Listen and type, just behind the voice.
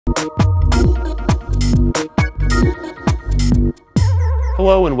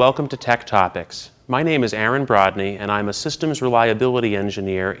Hello and welcome to Tech Topics. My name is Brodney and I'm a Systems Reliability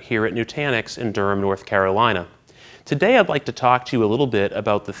Engineer here at Nutanix in Durham, North Carolina. Today I'd like to talk to you a little bit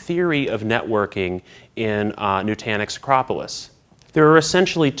about the theory of networking in Nutanix Acropolis. There are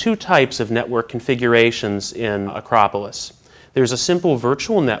essentially two types of network configurations in Acropolis. There's a simple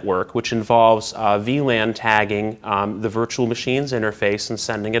virtual network which involves VLAN tagging the virtual machines interface and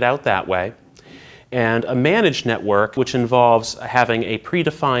sending it out that way, and a managed network which involves having a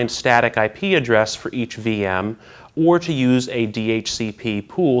predefined static IP address for each VM or to use a DHCP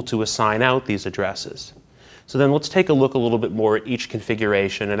pool to assign out these addresses. So then let's take a look a little bit more at each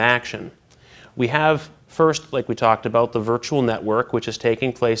configuration in action. We have first, like we talked about, the virtual network which is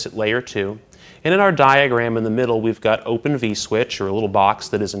taking place at layer 2. And in our diagram in the middle we've got Open vSwitch, or a little box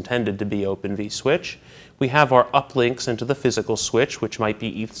that is intended to be Open vSwitch. We have our uplinks into the physical switch, which might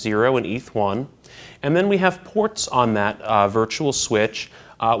be ETH0 and ETH1. And then we have ports on that virtual switch,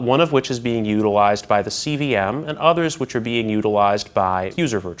 one of which is being utilized by the CVM and others which are being utilized by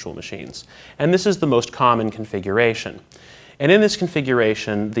user virtual machines. And this is the most common configuration. And in this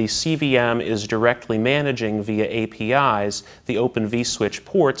configuration, the CVM is directly managing via APIs the Open vSwitch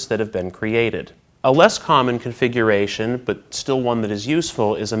ports that have been created. A less common configuration, but still one that is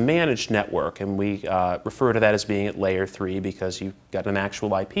useful, is a managed network, and we refer to that as being at layer 3 because you've got an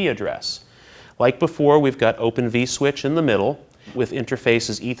actual IP address. Like before, we've got Open vSwitch in the middle with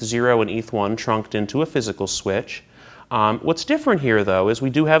interfaces ETH0 and ETH1 trunked into a physical switch. What's different here, though, is we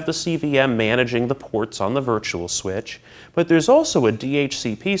do have the CVM managing the ports on the virtual switch, but there's also a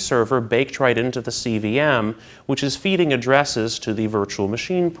DHCP server baked right into the CVM, which is feeding addresses to the virtual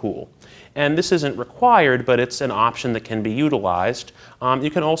machine pool. And this isn't required, but it's an option that can be utilized. You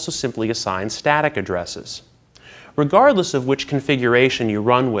can also simply assign static addresses. Regardless of which configuration you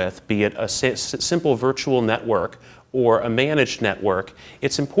run with, be it a simple virtual network or a managed network,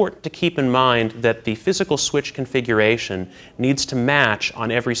 it's important to keep in mind that the physical switch configuration needs to match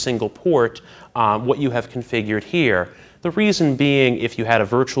on every single port what you have configured here. The reason being, if you had a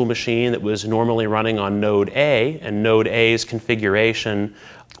virtual machine that was normally running on node A and node A's configuration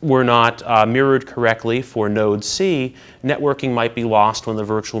were not mirrored correctly for node C, networking might be lost when the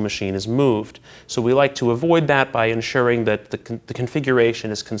virtual machine is moved. So we like to avoid that by ensuring that the configuration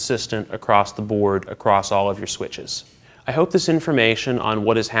is consistent across the board, across all of your switches. I hope this information on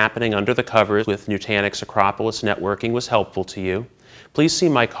what is happening under the covers with Nutanix Acropolis networking was helpful to you. Please see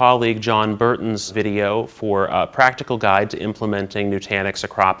my colleague John Burton's video for a practical guide to implementing Nutanix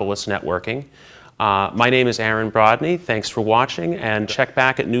Acropolis networking. My name is Brodney. Thanks for watching, and check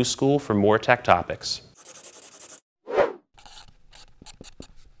back at New School for more tech topics.